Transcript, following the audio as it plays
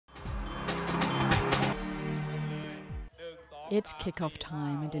It's kick-off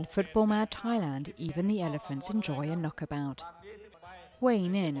time, and in football-mad Thailand, even the elephants enjoy a knockabout.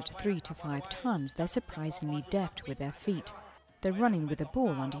 Weighing in at 3 to 5 tons, they're surprisingly deft with their feet. Though running with a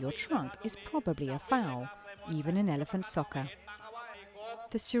ball under your trunk is probably a foul, even in elephant soccer.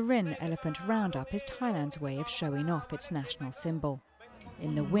 The Surin elephant roundup is Thailand's way of showing off its national symbol.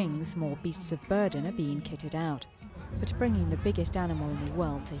 In the wings, more beasts of burden are being kitted out. But bringing the biggest animal in the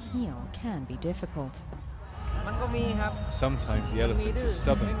world to heel can be difficult. Sometimes the elephant is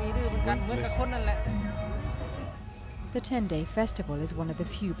stubborn and won't listen. The 10-day festival is one of the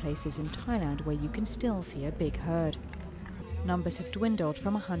few places in Thailand where you can still see a big herd. Numbers have dwindled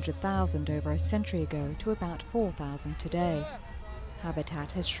from 100,000 over a century ago to about 4,000 today.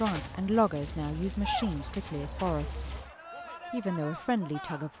 Habitat has shrunk and loggers now use machines to clear forests, even though a friendly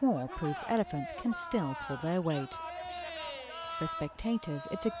tug-of-war proves elephants can still pull their weight. For spectators,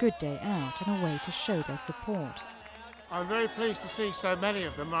 it's a good day out and a way to show their support. I'm very pleased to see so many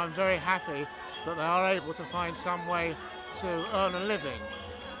of them, and I'm very happy that they are able to find some way to earn a living,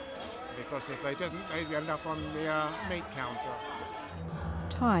 because if they didn't, they'd end up on the meat counter.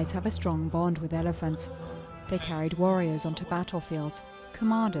 Thais have a strong bond with elephants. They carried warriors onto battlefields.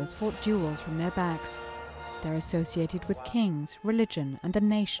 Commanders fought duels from their backs. They're associated with kings, religion, and the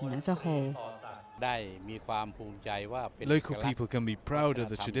nation as a whole. Local people can be proud of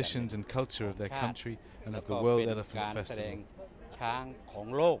the traditions and culture of their country and of the World Elephant Festival.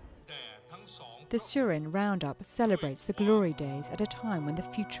 The Surin roundup celebrates the glory days at a time when the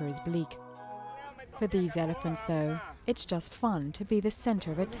future is bleak. For these elephants, though, it's just fun to be the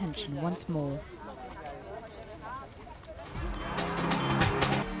centre of attention once more.